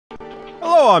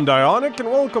Hello, I'm Dieonik,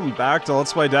 and welcome back to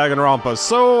Let's Play Danganronpa.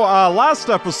 So, last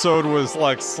episode was,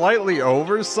 like, slightly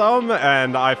over some,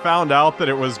 and I found out that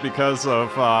it was because of,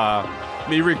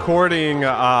 me recording,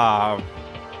 Love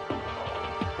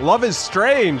is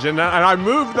Strange, and I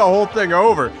moved the whole thing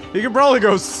over. You can probably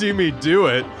go see me do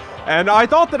it. And I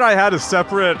thought that I had a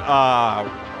separate,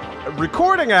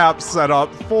 recording app set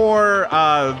up for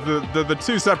the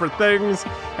two separate things,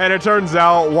 and it turns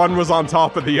out one was on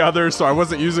top of the other, so I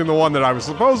wasn't using the one that I was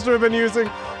supposed to have been using,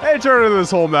 and it turned into this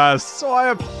whole mess. So I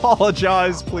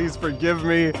apologize. Please forgive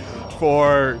me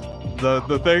for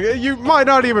the thing. You might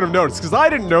not even have noticed, because I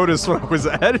didn't notice when I was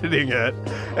editing it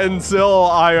until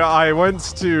I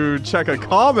went to check a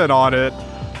comment on it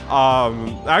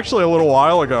actually a little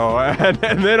while ago,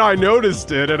 and then I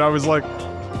noticed it, and I was like,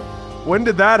 when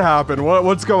did that happen?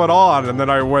 What's going on? And then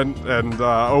I went and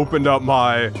opened up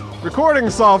my recording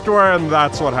software, and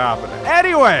that's what happened.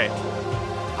 Anyway,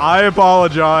 I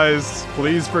apologize.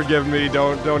 Please forgive me.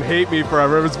 Don't hate me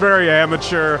forever. It was very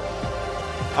amateur.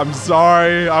 I'm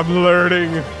sorry. I'm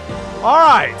learning. All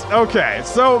right. Okay.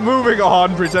 So moving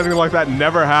on, pretending like that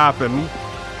never happened.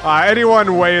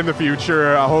 Anyone way in the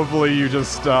future, hopefully you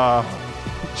just roll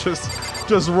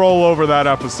over that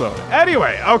episode.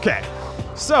 Anyway. Okay.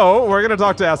 So, we're gonna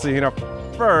talk to Asahina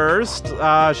first.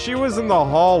 She was in the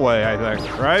hallway, I think,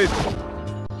 right?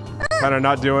 Kinda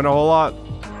not doing a whole lot.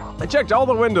 I checked all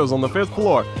the windows on the 5th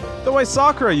floor, the way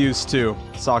Sakura used to.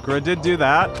 Sakura did do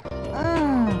that.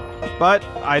 But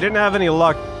I didn't have any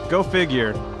luck. Go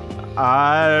figure.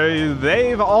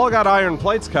 They've all got iron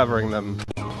plates covering them.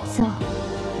 So,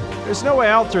 there's no way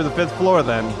out through the 5th floor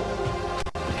then.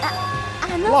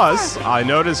 Plus, I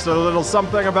noticed a little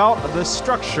something about the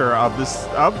structure of the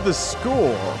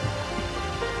school.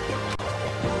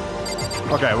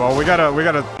 Okay, well, we gotta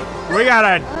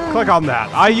click on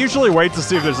that. I usually wait to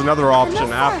see if there's another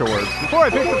option afterwards before I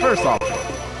pick the first option.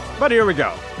 But here we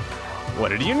go. What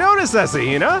did you notice,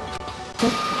 Asahina?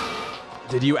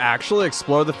 Did you actually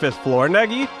explore the 5th floor,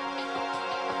 Negi?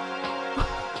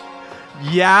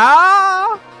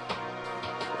 Yeah?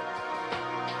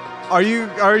 Are you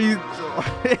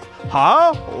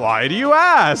huh? Why do you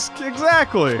ask?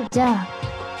 Exactly.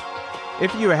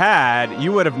 If you had,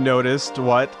 you would have noticed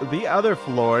what the other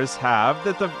floors have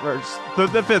that the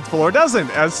 5th floor doesn't.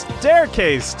 A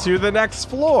staircase to the next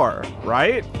floor,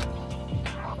 right?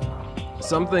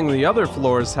 Something the other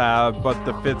floors have, but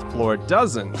the 5th floor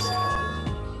doesn't.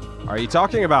 Are you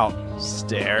talking about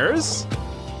stairs?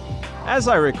 As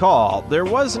I recall, there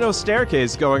was no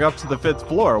staircase going up to the 5th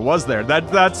floor, was there?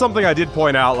 That's something I did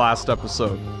point out last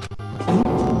episode.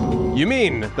 You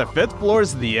mean the 5th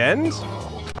floor's the end?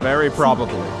 Very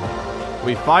probably.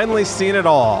 We've finally seen it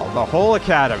all, the whole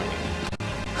academy.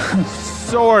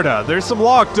 Sorta. There's some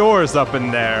locked doors up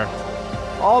in there.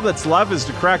 All that's left is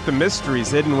to crack the mysteries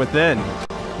hidden within.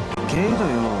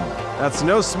 That's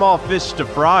no small fish to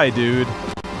fry, dude.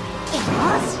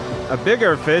 A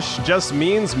bigger fish just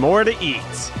means more to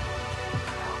eat.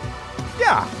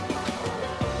 Yeah.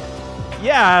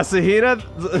 Yeah, Asahina.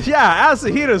 Yeah,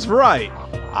 Asahina's right.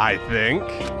 I think.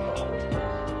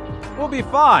 We'll be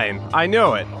fine. I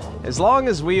know it. As long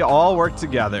as we all work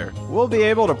together, we'll be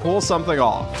able to pull something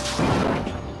off.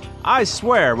 I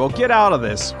swear, we'll get out of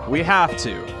this. We have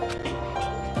to.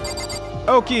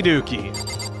 Okie dokie.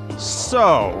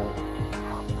 So...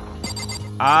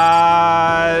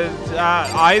 I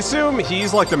assume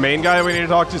he's like the main guy we need to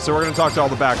talk to, so we're gonna talk to all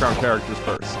the background characters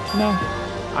first. No.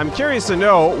 I'm curious to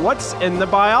know what's in the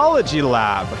biology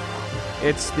lab.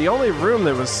 It's the only room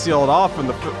that was sealed off on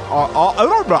the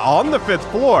on the 5th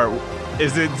floor.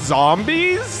 Is it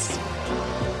zombies?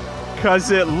 Cause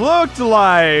it looked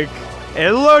like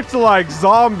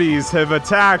zombies have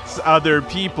attacked other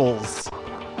peoples.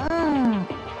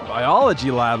 Biology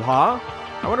lab, huh?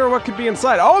 I wonder what could be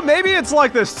inside. Oh, maybe it's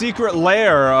like the secret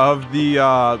lair of the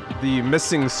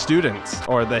missing student,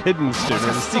 or the hidden student,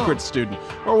 or the secret student,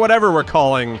 or whatever we're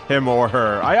calling him or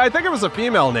her. I think it was a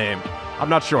female name. I'm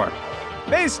not sure.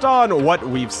 Based on what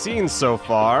we've seen so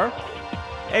far,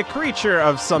 a creature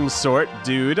of some sort,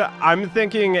 dude. I'm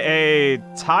thinking a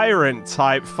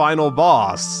tyrant-type final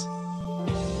boss.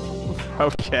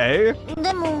 Okay.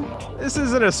 This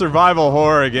isn't a survival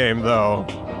horror game, though.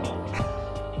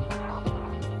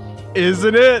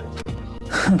 Isn't it?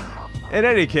 In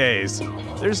any case,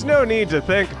 there's no need to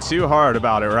think too hard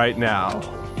about it right now.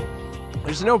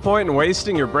 There's no point in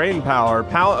wasting your brain power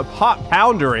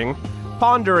pondering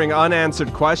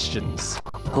unanswered questions.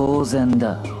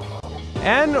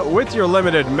 And with your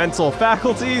limited mental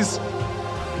faculties,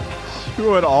 you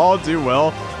would all do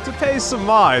well to pay some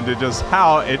mind to just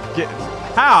how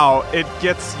it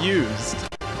gets used.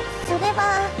 それ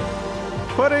は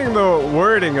Putting the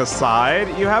wording aside,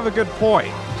 you have a good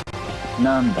point.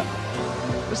 なんだ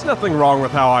There's nothing wrong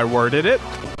with how I worded it.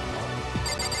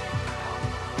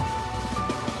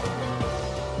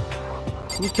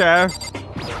 Okay.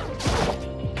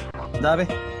 だべ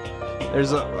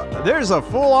There's a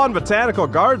full-on botanical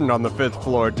garden on the 5th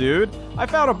floor, dude. I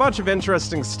found a bunch of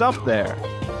interesting stuff there.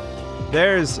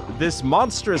 There's this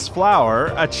monstrous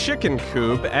flower, a chicken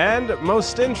coop, and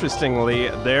most interestingly,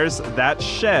 there's that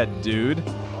shed, dude.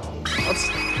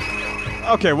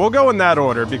 Okay, we'll go in that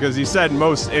order because you said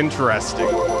most interesting.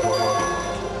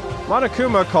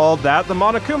 Monokuma called that the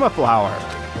Monokuma flower.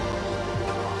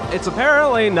 It's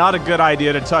apparently not a good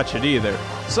idea to touch it either,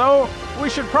 so we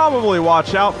should probably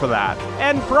watch out for that,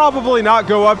 and probably not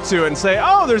go up to it and say,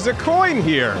 oh, there's a coin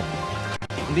here.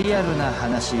 リアルな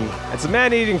話 It's a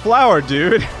man-eating flower,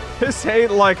 dude. This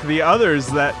ain't like the others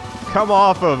that come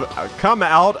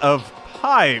out of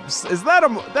pipes.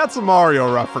 That's a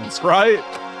Mario reference, right?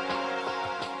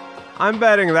 I'm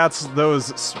betting that's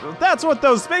what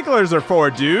those sprinklers are for,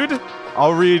 dude.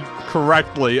 I'll read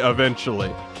correctly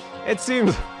eventually. It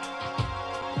seems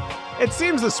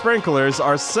the sprinklers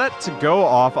are set to go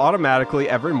off automatically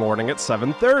every morning at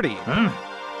 7:30.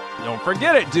 Don't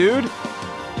forget it, dude.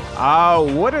 I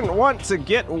wouldn't want to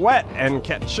get wet and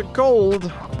catch a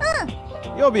cold.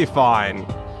 You'll be fine.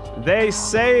 They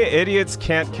say idiots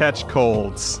can't catch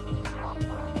colds.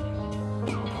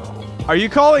 Are you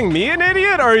calling me an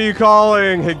idiot, or are you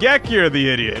calling Higekir the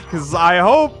idiot? Because I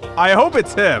hope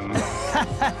it's him.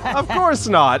 Of course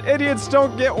not. Idiots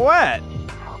don't get wet.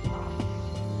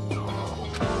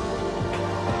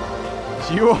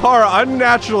 You are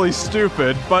unnaturally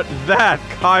stupid, but that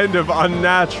kind of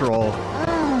unnatural.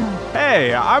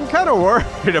 Hey, I'm kind of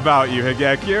worried about you,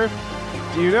 Higekir.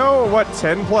 Do you know what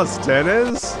 10 plus 10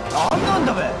 is?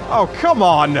 Oh, come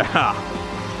on now.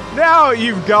 Now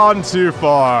you've gone too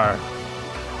far.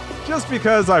 Just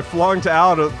because I flunked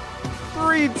out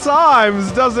 3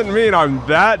 times doesn't mean I'm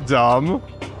that dumb.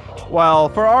 Well,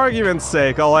 for argument's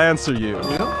sake, I'll answer you.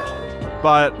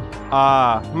 But,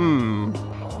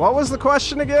 what was the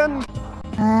question again?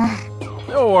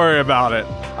 Don't worry about it.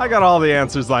 I got all the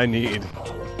answers I need.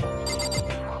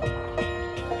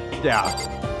 Yeah.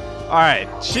 Alright,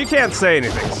 she can't say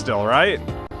anything still, right?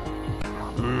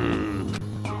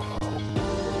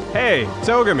 Hey,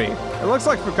 Togami, it looks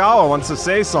like Fukawa wants to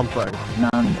say something. な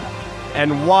んだ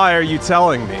And why are you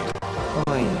telling me?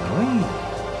 おいおい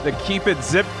The keep it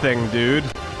zip thing, dude.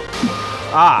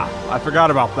 Ah, I forgot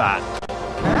about that.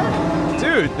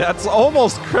 Dude, that's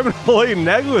almost criminally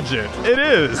negligent. It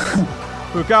is.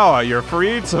 Fukawa, you're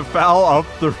free to foul up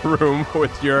the room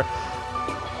with your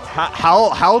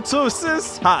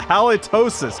halitosis?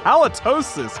 Halitosis.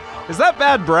 Is that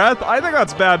bad breath? I think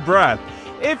that's bad breath.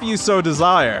 If you so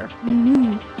desire.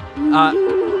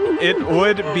 It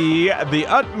would be the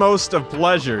utmost of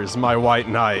pleasures, my white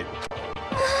knight.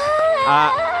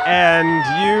 And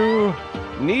you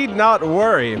need not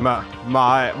worry.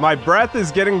 My breath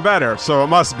is getting better, so it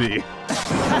must be.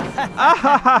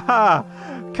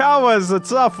 Kawa's a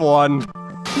tough one.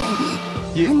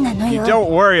 You don't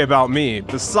worry about me.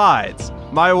 Besides,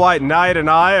 my white knight and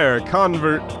I are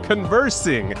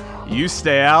conversing. You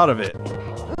stay out of it.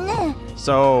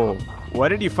 So, what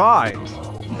did you find?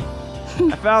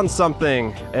 I found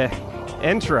something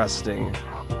interesting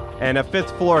in a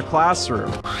 5th floor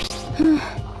classroom.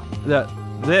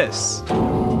 This.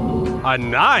 A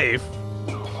knife?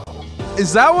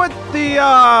 Is that what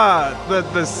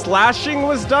the slashing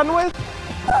was done with?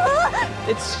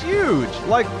 It's huge,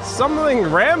 like something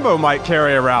Rambo might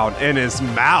carry around in his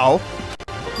mouth.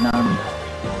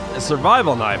 A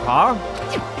survival knife, huh?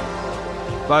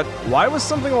 But why was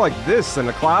something like this in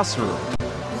a classroom?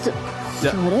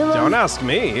 Don't ask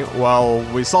me. Well,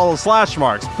 we saw the slash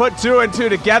marks. Put 2 and 2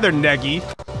 together, Negi.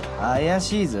 怪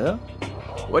しいぞ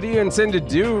What do you intend to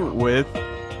do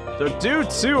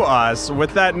to us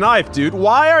with that knife, dude?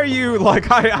 Why are you like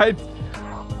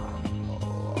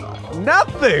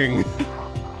nothing.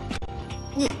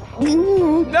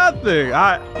 Nothing.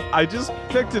 I just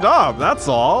picked it up. That's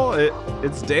all.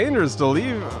 It's dangerous to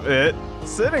leave it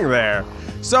sitting there.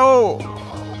 So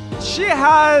she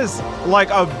has like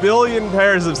a billion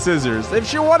pairs of scissors. If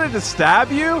she wanted to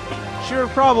stab you, she would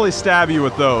probably stab you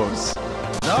with those.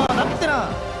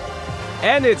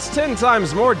 And it's 10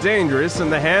 times more dangerous in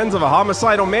the hands of a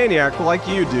homicidal maniac like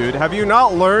you, dude. Have you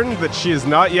not learned that she is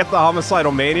not yet the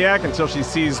homicidal maniac until she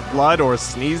sees blood or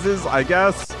sneezes, I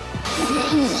guess?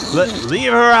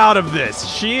 Leave her out of this.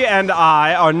 She and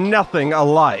I are nothing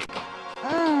alike.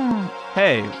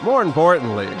 Hey, more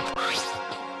importantly,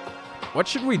 what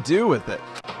should we do with it?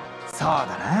 そう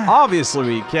だな。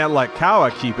 Obviously, we can't let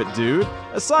Kawa keep it, dude.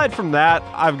 Aside from that,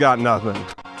 I've got nothing.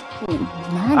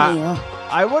 なんでよ。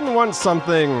 I wouldn't want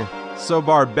something so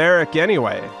barbaric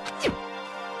anyway.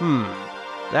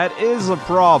 That is a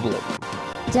problem.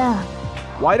 じゃあ、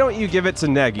 Why don't you give it to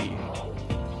Negi?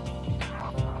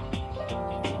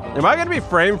 Am I gonna be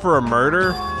framed for a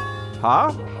murder?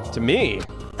 Huh? To me?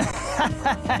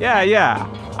 Yeah.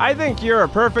 I think you're a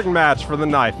perfect match for the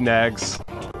knife, Negs.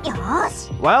 よー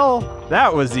し。 Well,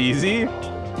 that was easy.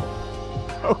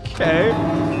 Okay.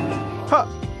 Huh,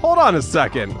 hold on a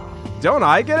second. Don't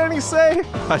I get any say?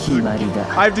 決まりだ。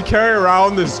 I have to carry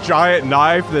around this giant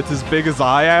knife that's as big as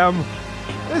I am?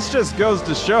 This just goes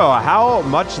to show how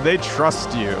much they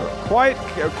trust you. Quit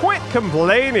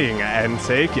complaining and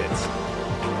take it.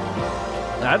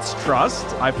 That's trust.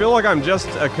 I feel like I'm just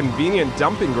a convenient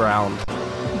dumping ground.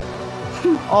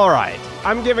 Alright,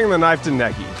 I'm giving the knife to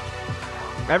Negi.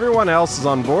 Everyone else is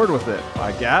on board with it,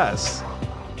 I guess.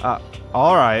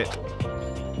 Alright.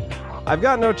 I've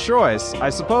got no choice. I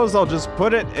suppose I'll just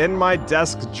put it in my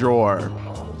desk drawer.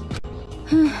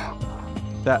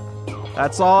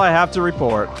 That's all I have to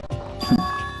report.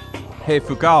 Hey,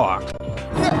 Fukawa.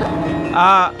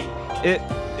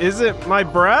 Is it my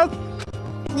breath?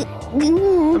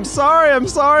 I'm sorry for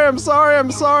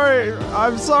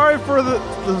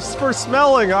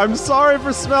smelling. I'm sorry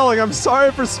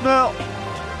for smell.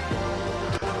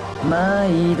 まあ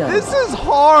いいだろう。 This is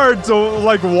hard to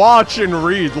like watch and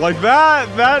read. Like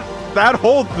that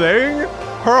whole thing,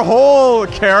 her whole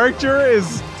character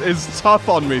is tough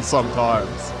on me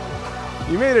sometimes.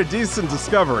 You made a decent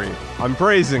discovery. I'm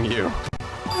praising you.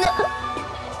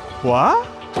 What?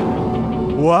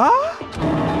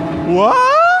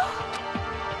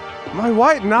 My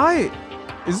white knight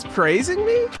is praising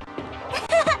me?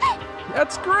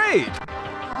 That's great.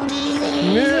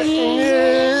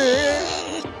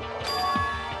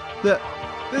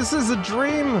 This is a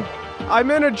dream. I'm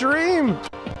in a dream.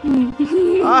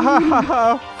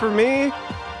 For me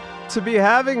to be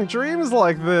having dreams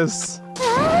like this.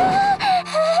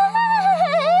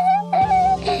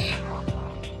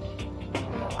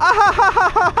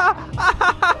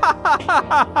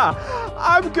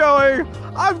 I'm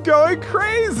going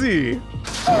crazy.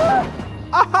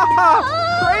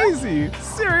 Crazy.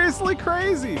 Seriously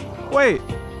crazy. Wait.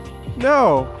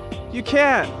 No. You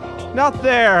can't. Not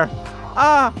there.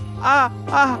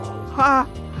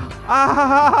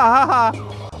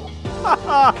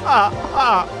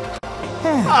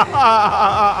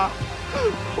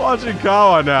 Watching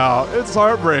Kawa now. It's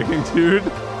heartbreaking, dude.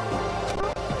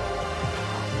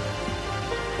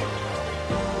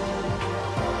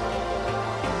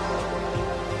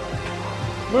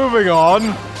 Moving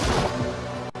on.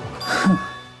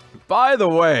 By the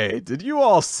way, did you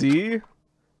all see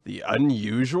the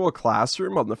unusual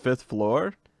classroom on the 5th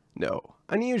floor? No,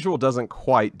 unusual doesn't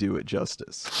quite do it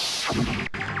justice.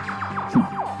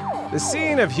 The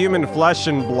scene of human flesh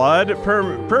and blood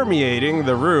permeating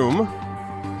the room,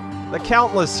 the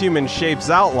countless human shapes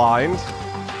outlined,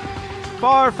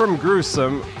 far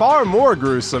more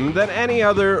gruesome than any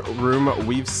other room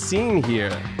we've seen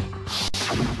here.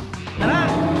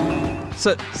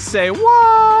 Say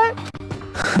what?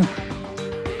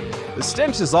 The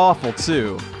stench is awful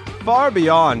too, far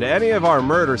beyond any of our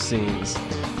murder scenes.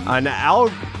 An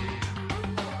amalgam!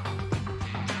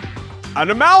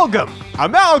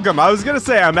 Amalgam! I was gonna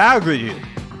say amalgam.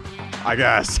 I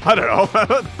guess. I don't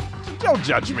know. Don't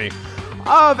judge me.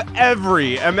 Of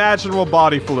every imaginable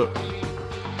body fluid.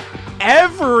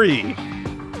 Every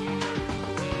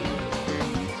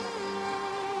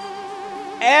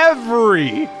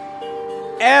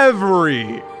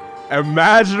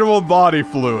imaginable body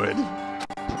fluid.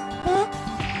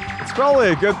 It's probably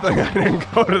a good thing I didn't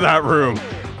go to that room.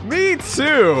 Me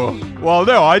too! Well,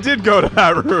 no, I did go to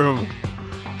that room.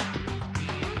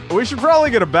 We should probably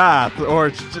get a bath,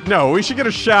 or no, we should get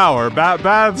a shower.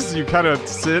 Baths, you kind of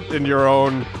sit in your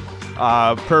own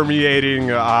permeating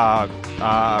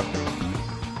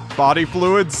body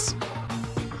fluids.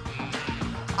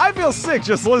 I feel sick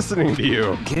just listening to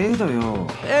you. けどよ。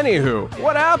 Anywho,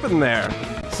 what happened there?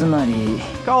 つまり、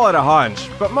 Call it a hunch,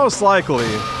 but most likely,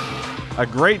 a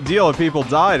great deal of people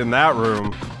died in that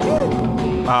room.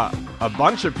 A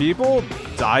bunch of people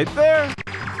died there?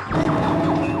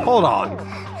 Hold on.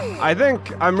 I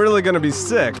think I'm really gonna be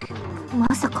sick. ま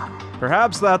さか。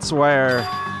 Perhaps that's where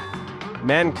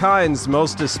mankind's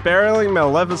most despairing,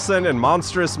 maleficent, and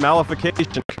monstrous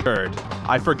malefication occurred.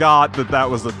 I forgot that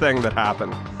was the thing that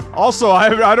happened. Also, I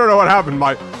don't know what happened.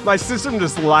 My system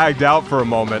just lagged out for a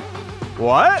moment.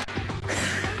 What?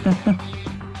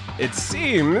 It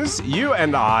seems you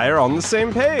and I are on the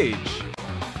same page.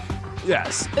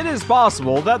 Yes, it is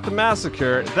possible that the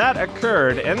massacre that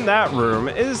occurred in that room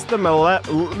is the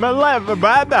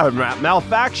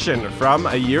malfaction from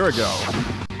a year ago.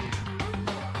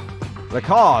 The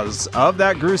cause of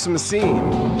that gruesome scene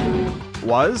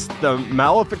was the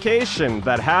malefication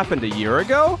that happened a year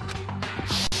ago?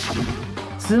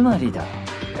 つまりだ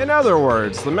In other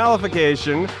words, the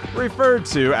malefication referred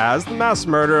to as the mass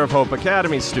murder of Hope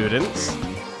Academy students.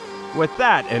 With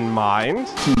that in mind,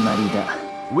 決まりだ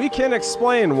we can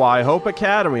explain why Hope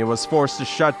Academy was forced to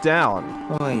shut down.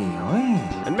 おいおい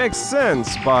It makes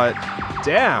sense, but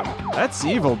damn, that's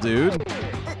evil, dude.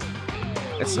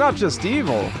 It's not just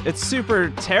evil, it's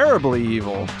super terribly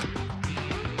evil.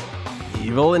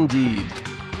 Evil indeed.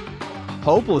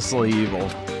 Hopelessly evil.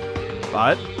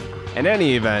 But, in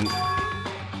any event,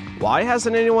 why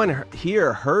hasn't anyone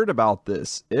here heard about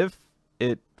this if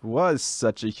it was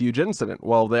such a huge incident?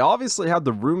 Well, they obviously had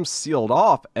the room sealed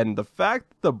off, and the fact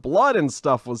that the blood and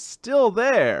stuff was still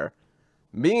there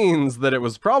means that it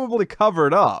was probably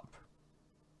covered up.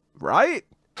 Right?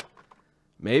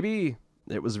 Maybe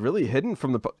it was really hidden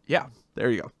from the... Yeah, there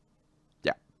you go.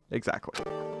 Yeah, exactly.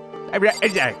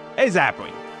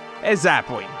 Exactly.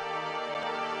 Exactly.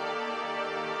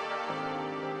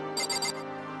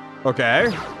 Okay.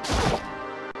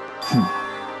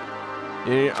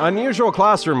 An unusual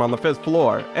classroom on the 5th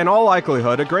floor. In all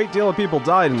likelihood, a great deal of people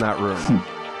died in that room.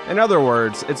 In other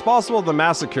words, it's possible the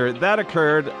massacre that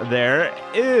occurred there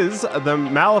is the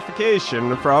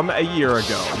malefication from a year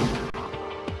ago.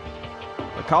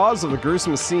 The cause of the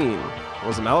gruesome scene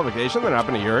was a malefication that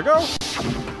happened a year ago?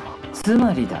 つ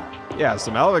まりだ Yes,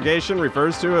 the malefication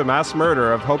refers to a mass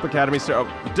murder of Hope Academy students.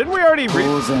 Oh, didn't we already read?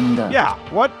 当然だ Yeah,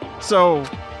 what? So...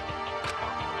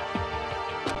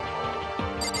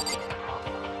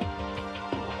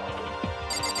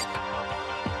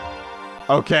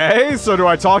 Okay, so do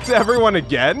I talk to everyone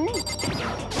again?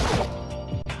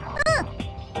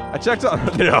 I checked on...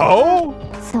 No?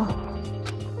 そう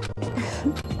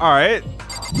Alright.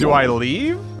 Do I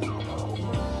leave?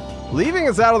 Leaving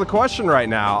is out of the question right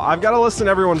now. I've got to listen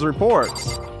to everyone's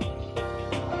reports.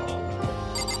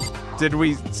 Did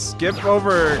we skip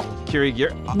over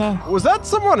Kirigiri? Ne. Was that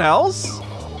someone else?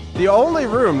 The only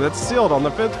room that's sealed on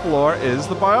the 5th floor is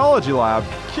the biology lab.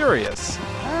 Curious.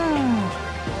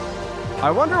 I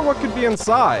wonder what could be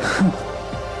inside.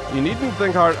 You needn't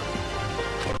think hard.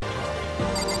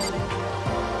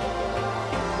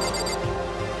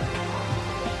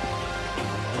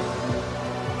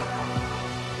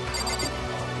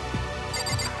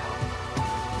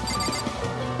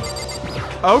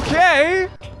 Okay.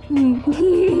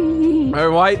 A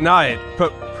white knight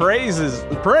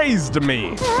praised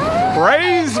me.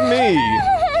 Praise me.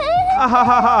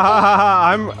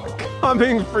 I'm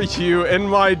coming for you in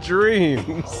my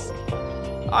dreams.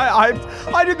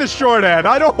 I did the shorthand.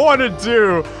 I don't want to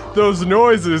do those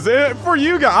noises for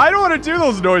you guys. I don't want to do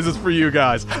those noises for you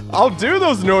guys. I'll do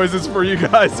those noises for you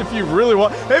guys if you really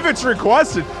want. If it's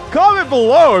requested, comment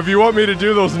below if you want me to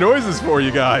do those noises for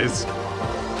you guys.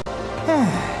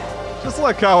 Just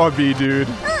let Kawa be, dude.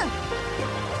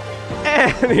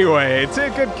 Anyway,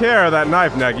 take good care of that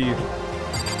knife, Negi.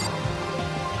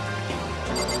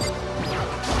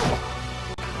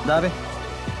 だべ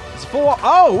It's 4.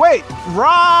 Oh, wait.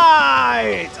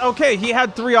 Right. Okay, he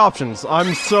had 3 options.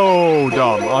 I'm so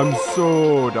dumb. I'm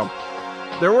so dumb.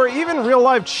 There were even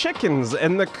real-life chickens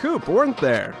in the coop, weren't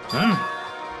there?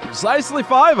 Precisely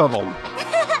 5 of them.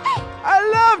 I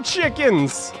love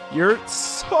chickens. You're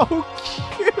so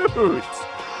cute.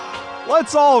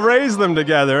 Let's all raise them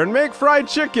together and make fried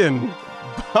chicken.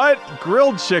 But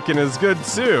grilled chicken is good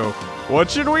too. What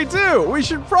should we do? We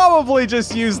should probably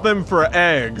just use them for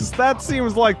eggs. That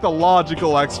seems like the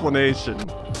logical explanation.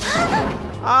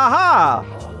 Aha!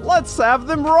 Let's have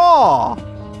them raw.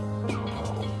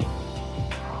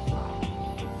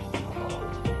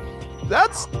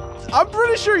 I'm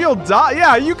pretty sure you'll die.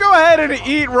 Yeah, you go ahead and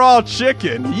eat raw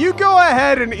chicken. You go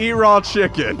ahead and eat raw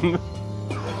chicken.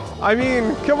 I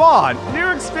mean, come on.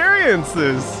 New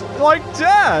experiences. Like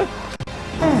death.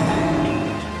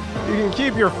 You can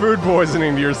keep your food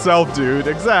poisoning to yourself, dude.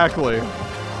 Exactly.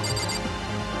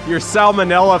 Your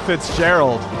Salmonella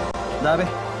Fitzgerald. だべ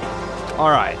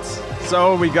Alright.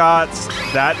 So we got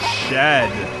that shed.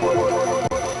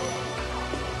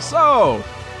 So,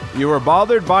 you were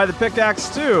bothered by the pickaxe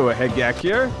too,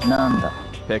 Hegekir. なんだ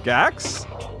Pickaxe?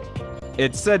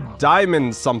 It said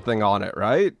diamond something on it,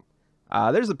 right?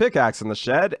 There's a pickaxe in the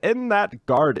shed in that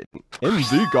garden. In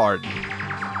the garden.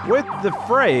 With the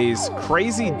phrase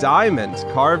crazy diamond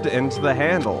carved into the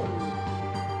handle.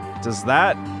 Does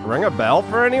that ring a bell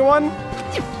for anyone?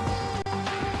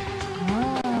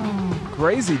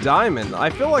 Crazy Diamond.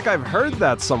 I feel like I've heard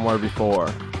that somewhere before.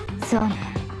 そうね。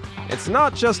 It's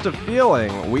not just a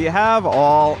feeling. We have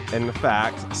all, in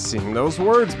fact, seen those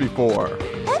words before.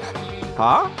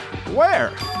 Huh?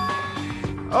 Where?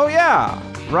 Oh yeah,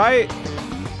 right?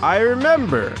 I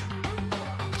remember.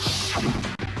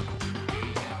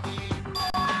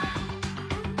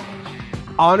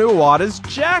 On Uwata's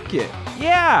jacket.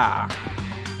 Yeah.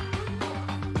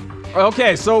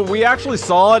 Okay, so we actually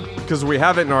saw it because we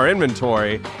have it in our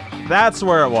inventory. That's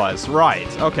where it was. Right.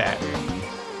 Okay.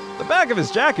 The back of his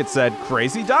jacket said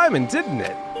Crazy Diamond, didn't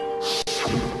it?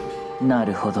 な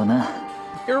るほどな。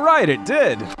 You're right, it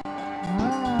did.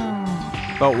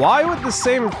 But why would the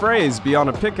same phrase be on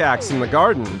a pickaxe in the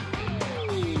garden?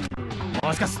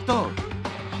 もしかすると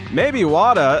Maybe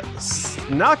Wada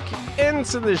snuck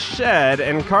into the shed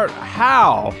and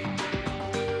how?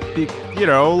 You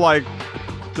know, like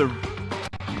the...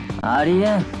 あり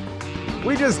えん。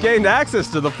 We just gained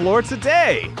access to the floor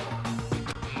today.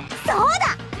 そう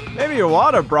だ。 Maybe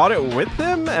Iwata brought it with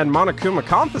him and Monokuma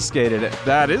confiscated it.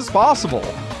 That is possible.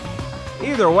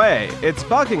 Either way, it's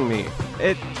bugging me.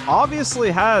 It obviously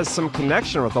has some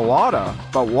connection with Iwata,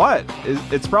 but what?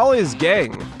 It's probably his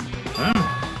gang.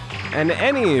 In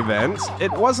any event,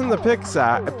 it wasn't the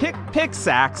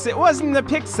pickaxe. It wasn't the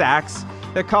pickaxe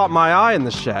that caught my eye in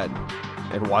the shed.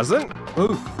 It wasn't?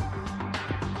 Ooh.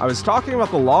 I was talking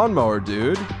about the lawnmower,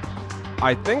 dude.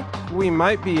 I think we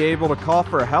might be able to call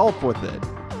for help with it.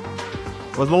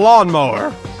 With the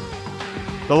lawnmower.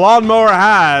 The lawnmower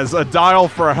has a dial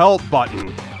for help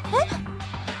button.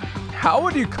 How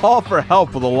would you call for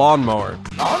help with a lawnmower?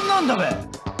 なんなんだ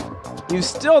べ。 You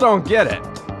still don't get it.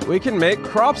 We can make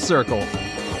crop circle.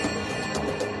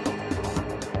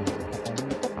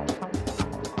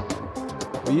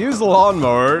 We use the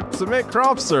lawnmower to make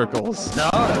crop circles.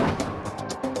 なる。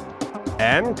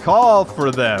 And call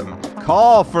for them.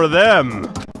 Call for them.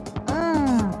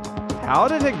 How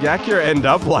did Higekure end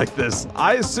up like this?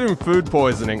 I assume food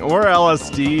poisoning or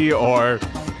LSD or...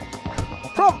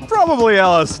 probably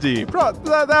LSD.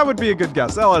 That would be a good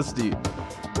guess. LSD.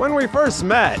 When we first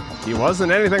met, he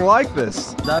wasn't anything like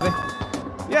this. だべ。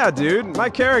 Yeah, dude, my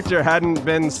character hadn't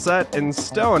been set in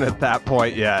stone at that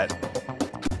point yet.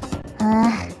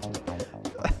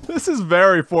 This is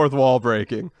very fourth wall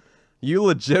breaking. You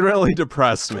legitimately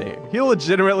depress me. He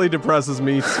legitimately depresses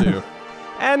me too.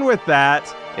 And with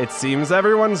that, it seems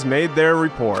everyone's made their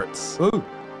reports. Ooh.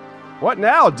 What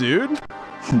now, dude?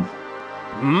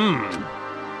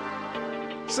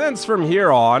 Since from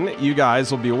here on, you guys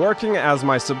will be working as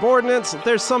my subordinates,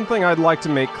 there's something I'd like to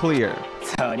make clear.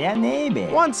 そりゃねえべ。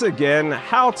 Once again,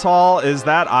 how tall is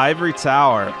that ivory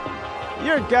tower?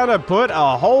 You're gonna put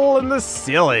a hole in the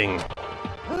ceiling.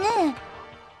 ね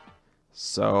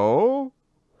So,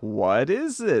 what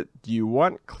is it you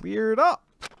want cleared up?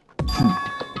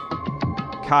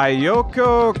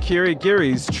 Kyoko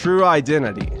Kirigiri's true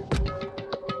identity.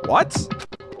 What?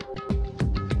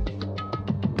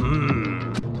 え。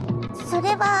そ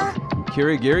れは。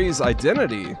 Kirigiri's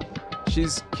identity?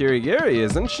 She's Kirigiri,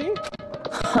 isn't she?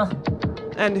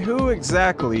 And who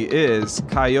exactly is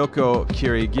Kyoko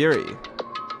Kirigiri?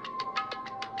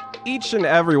 Each and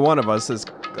every one of us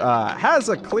has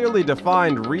a clearly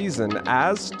defined reason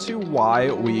as to why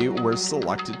we were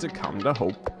selected to come to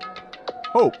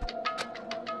Hope.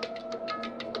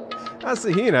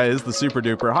 Asahina is the super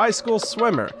duper high school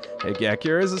swimmer.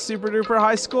 Higekure is a super duper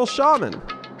high school shaman.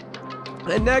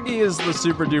 And Negi is the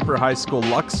super duper high school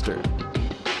luckster.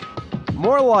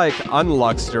 More like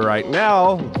unluckster right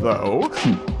now, though.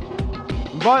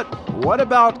 But what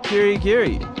about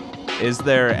Kirigiri? Is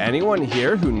there anyone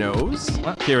here who knows?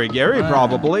 What? Kirigiri,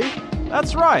 probably.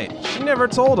 That's right. She never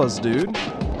told us, dude.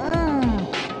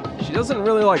 She doesn't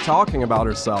really like talking about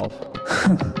herself.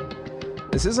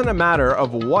 This isn't a matter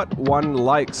of what one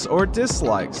likes or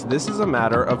dislikes. This is a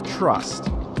matter of trust.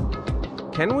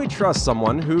 Can we trust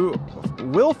someone who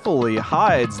willfully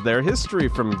hides their history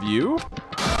from view?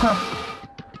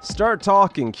 Start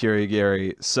talking,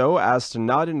 Kirigiri, so as to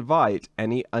not invite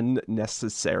any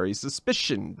unnecessary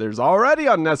suspicion. There's already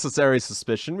unnecessary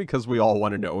suspicion because we all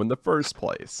want to know in the first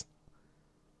place.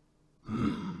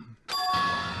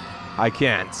 I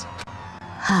can't.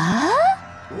 Huh?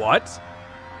 What?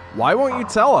 Why won't you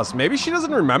tell us? Maybe she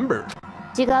doesn't remember.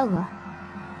 違うわ。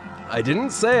 I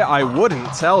didn't say I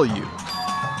wouldn't tell you.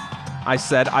 I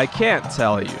said I can't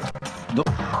tell you.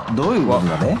 どういうこと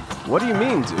だべ？ What do you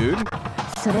mean, dude?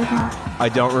 それは。 I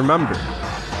don't remember.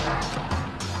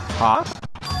 Huh?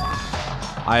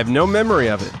 I have no memory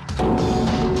of it.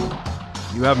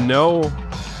 You have no...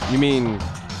 You mean...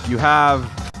 You have...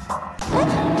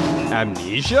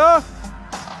 amnesia?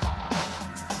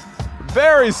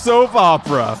 Very soap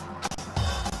opera.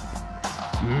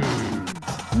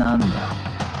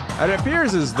 It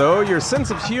appears as though your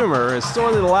sense of humor is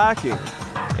sorely lacking.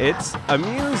 It's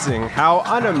amusing how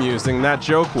unamusing that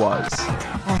joke was.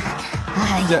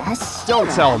 Don't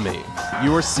tell me.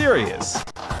 You were serious.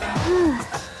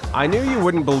 I knew you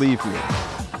wouldn't believe me.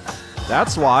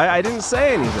 That's why I didn't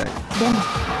say anything.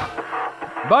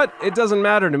 But it doesn't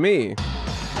matter to me.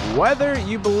 Whether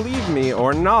you believe me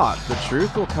or not, the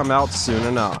truth will come out soon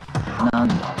enough.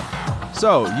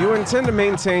 So, you intend to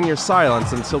maintain your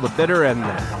silence until the bitter end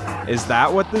then. Is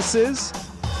that what this is?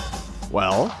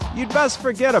 Well, you'd best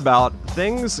forget about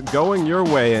things going your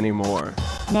way anymore.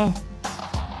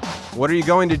 What are you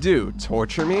going to do?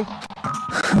 Torture me?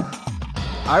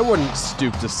 I wouldn't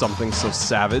stoop to something so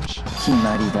savage.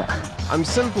 I'm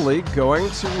simply going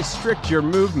to restrict your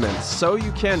movements so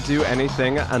you can't do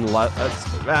anything unless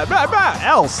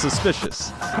else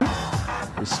suspicious.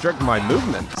 Restrict my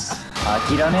movements.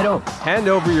 Hand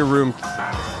over your room.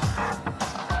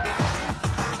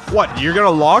 What, you're gonna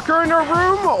lock her in her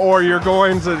room, or you're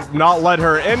going to not let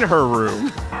her in her room?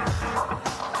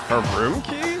 Her room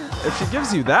key? If she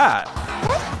gives you that.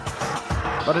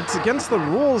 But it's against the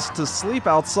rules to sleep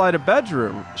outside a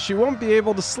bedroom. She won't be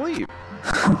able to sleep.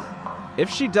 If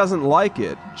she doesn't like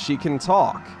it, she can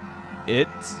talk. It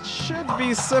should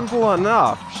be simple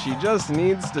enough. She just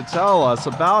needs to tell us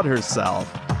about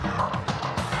herself.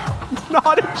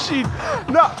 Not if she...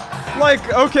 No,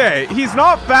 like, okay, he's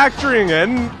not factoring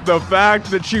in the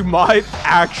fact that she might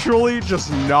actually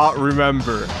just not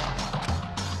remember.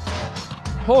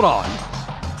 Hold on.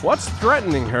 What's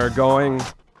threatening her going...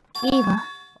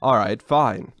 Alright,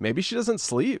 fine. Maybe she doesn't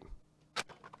sleep.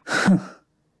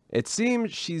 It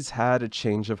seems she's had a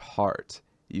change of heart.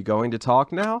 You going to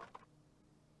talk now?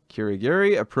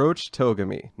 Kirigiri approached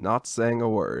Togami, not saying a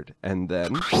word, and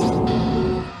then...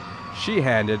 she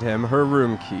handed him her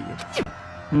room key.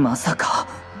 Masaka.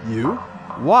 You?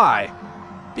 Why?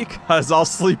 Because I'll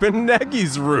sleep in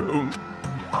Negi's room.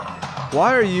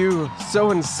 Why are you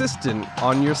so insistent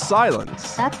on your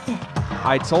silence?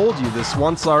 I told you this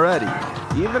once already.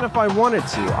 Even if I wanted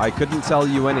to, I couldn't tell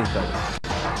you anything.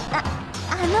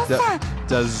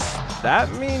 Does that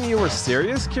mean you were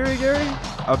serious, Kirigiri?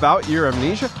 About your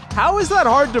amnesia? How is that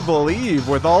hard to believe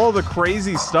with all of the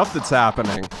crazy stuff that's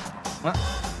happening?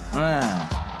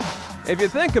 If you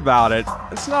think about it,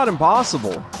 it's not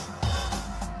impossible.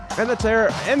 In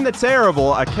the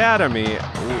terrible academy,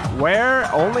 where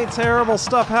only terrible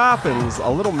stuff happens, a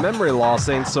little memory loss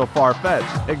ain't so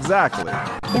far-fetched. Exactly.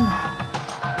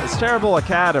 This terrible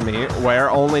academy, where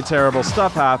only terrible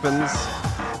stuff happens,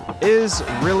 is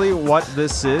really what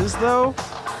this is, though?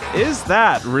 Is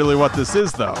that really what this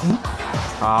is, though?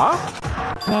 Huh?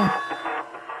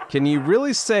 Can you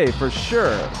really say for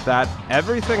sure that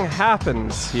everything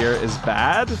happens here is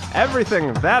bad?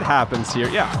 Everything that happens here,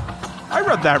 yeah. I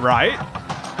read that right.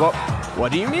 Well,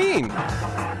 what do you mean?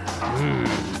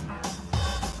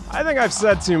 I think I've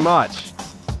said too much.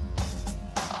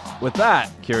 With that,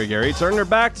 Kirigiri turned her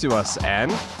back to us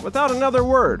and, without another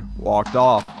word, walked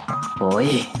off.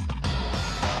 Oi.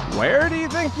 Where do you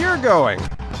think you're going?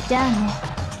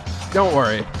 Don't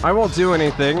worry, I won't do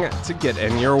anything to get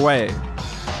in your way.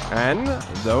 And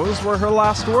those were her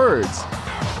last words.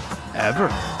 Ever.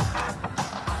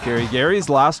 Kirigiri's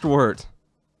last word.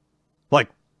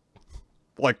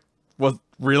 Was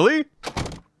really?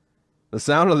 The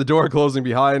sound of the door closing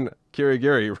behind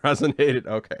Kirigiri resonated.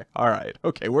 Okay, alright.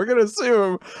 Okay, we're gonna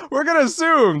assume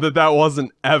that that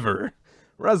wasn't ever.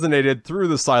 Resonated through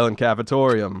the silent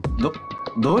cafetorium.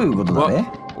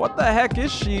 What the heck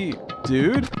is she,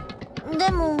 dude?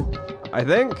 I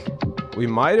think we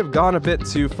might have gone a bit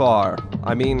too far.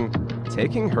 I mean,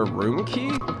 taking her room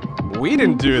key? We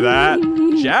didn't do that.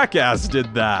 Jackass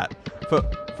did that.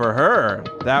 For her,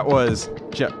 that was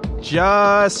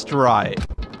just right.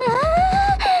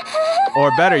 Or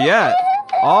better yet,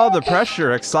 all the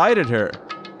pressure excited her.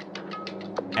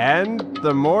 And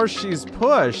the more she's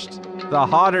pushed, the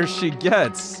hotter she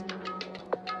gets.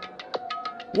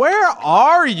 Where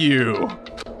are you?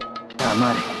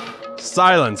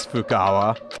 Silence,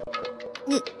 Fukawa.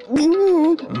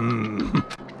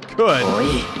 Good.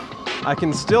 I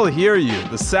can still hear you.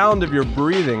 The sound of your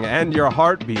breathing and your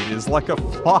heartbeat is like a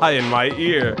fly in my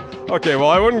ear. Okay, well,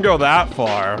 I wouldn't go that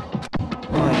far.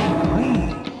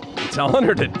 Telling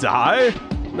her to die?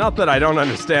 Not that I don't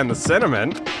understand the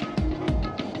sentiment.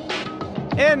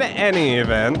 In any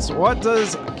event, what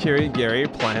does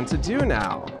Kirigiri plan to do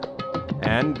now?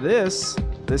 And this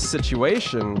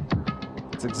situation,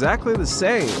 it's exactly the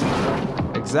same.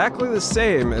 Exactly the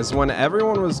same as when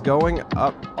everyone was going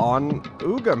up on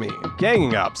Ugami.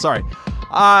 Ganging up, sorry.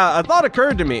 A thought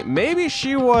occurred to me. Maybe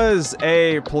she was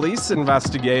a police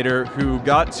investigator who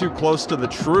got too close to the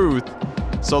truth,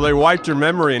 so they wiped her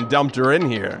memory and dumped her in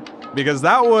here. Because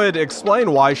that would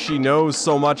explain why she knows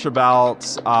so much about,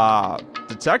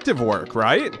 detective work,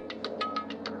 right?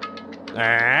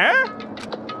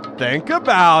 Think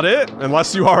about it.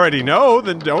 Unless you already know,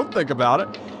 then don't think about it.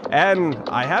 And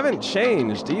I haven't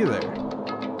changed either.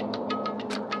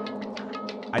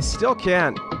 I still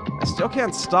can't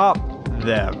stop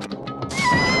them.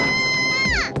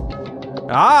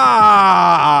 Ah!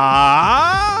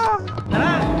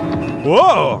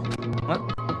 Whoa!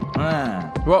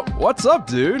 What's up,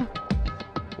 dude?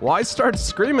 Why start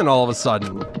screaming all of a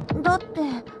sudden? だって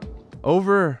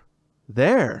Over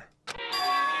there.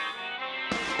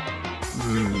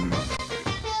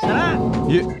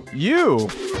 You?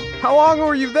 How long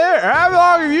were you there? How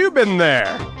long have you been there?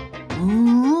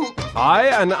 I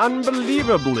am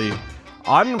unbelievably,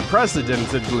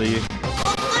 unprecedentedly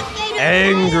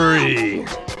angry.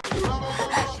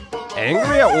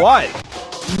 Angry at what?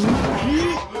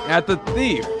 At the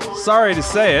thief. Sorry to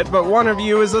say it, but one of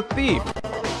you is a thief.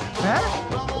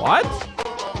 What?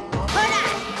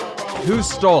 Who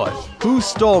stole it? Who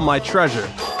stole my treasure?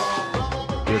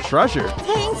 Your treasure?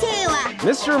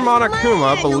 Mr.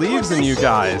 Monokuma believes in you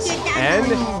guys, and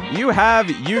you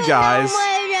guys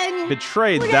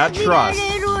betrayed that trust.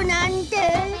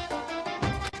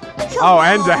 Oh,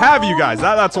 and to have you guys,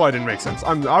 that's why it didn't make sense.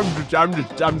 I'm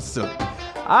silly.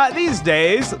 These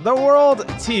days, the world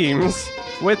teems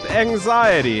with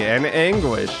anxiety and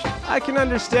anguish. I can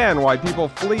understand why people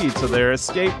flee to their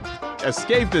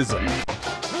escapism.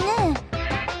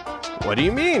 What do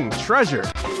you mean, treasure?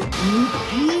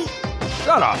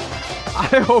 Shut up.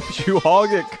 I hope you all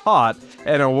get caught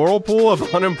in a whirlpool of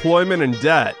unemployment and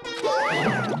debt.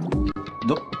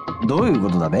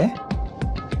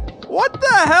 What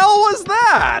the hell was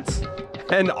that?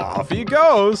 And off he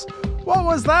goes. What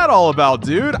was that all about,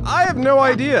 dude? I have no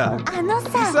idea.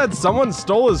 He said someone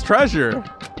stole his treasure.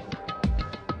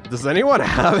 Does anyone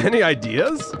have any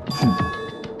ideas?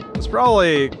 It's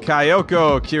probably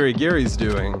Kyoko Kirigiri's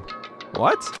doing.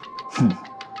 What?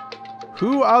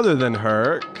 Who other than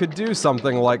her could do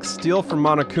something like steal from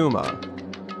Monokuma?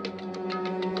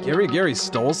 Kirigiri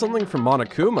stole something from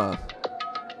Monokuma?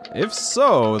 If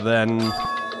so, then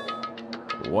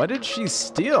what did she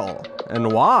steal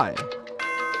and why?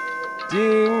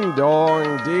 Ding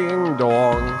dong, ding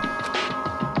dong.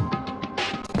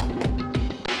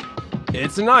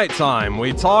 It's nighttime.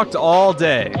 We talked all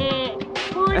day.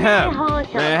 Ahem.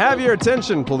 May I have your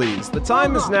attention, please? The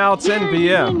time is now 10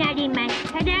 p.m.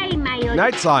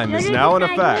 Nighttime is now in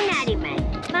effect.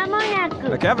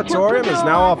 The cafetorium is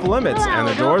now off limits, and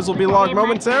the doors will be locked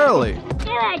momentarily.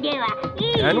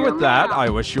 And with that, I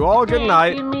wish you all good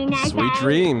night. Sweet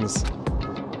dreams.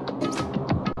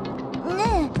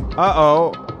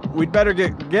 Uh-oh. We'd better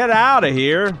get out of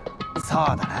here.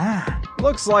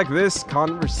 Looks like this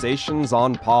conversation's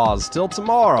on pause till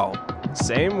tomorrow.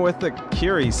 Same with the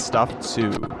Kiri stuff,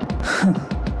 too.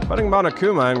 Putting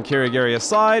Monokuma and Kirigiri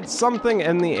aside, something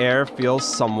in the air feels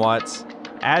somewhat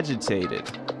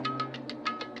agitated.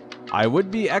 I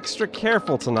would be extra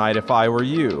careful tonight if I were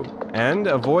you, and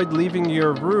avoid leaving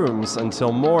your rooms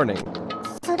until morning.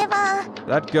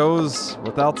 That goes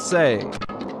without saying.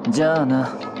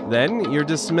 Then you're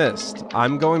dismissed.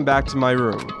 I'm going back to my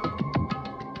room.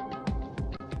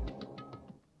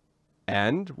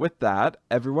 And with that,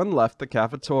 everyone left the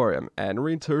cafetorium and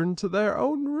returned to their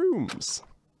own rooms.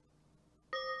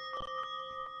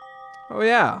 Oh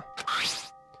yeah.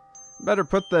 Better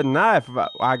put the knife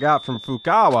I got from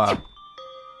Fukawa.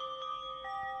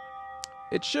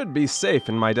 It should be safe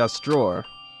in my desk drawer.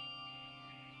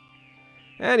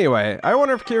 Anyway, I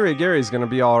wonder if Kirigiri's gonna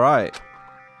be alright.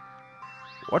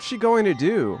 What's she going to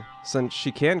do, since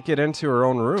she can't get into her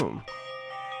own room?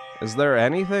 Is there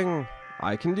anything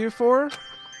I can do for her?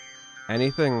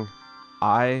 Anything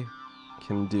I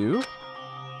can do?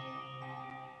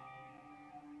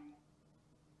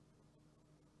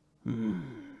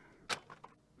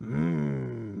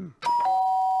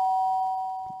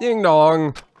 Ding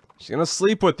dong. She's gonna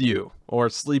sleep with you, or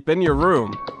sleep in your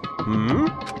room.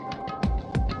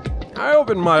 I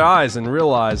opened my eyes and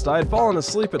realized I had fallen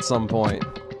asleep at some point.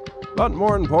 But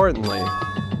more importantly,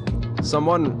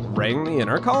 someone rang the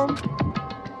intercom?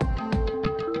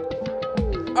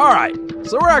 Alright,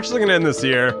 so we're actually gonna end this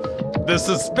here. The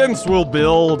suspense will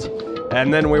build,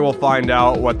 and then we will find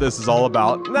out what this is all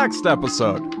about next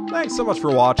episode. Thanks so much for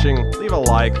watching. Leave a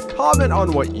like, comment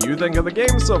on what you think of the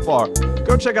game so far.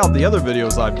 Go check out the other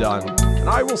videos I've done. and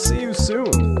I will see you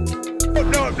soon.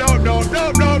 No.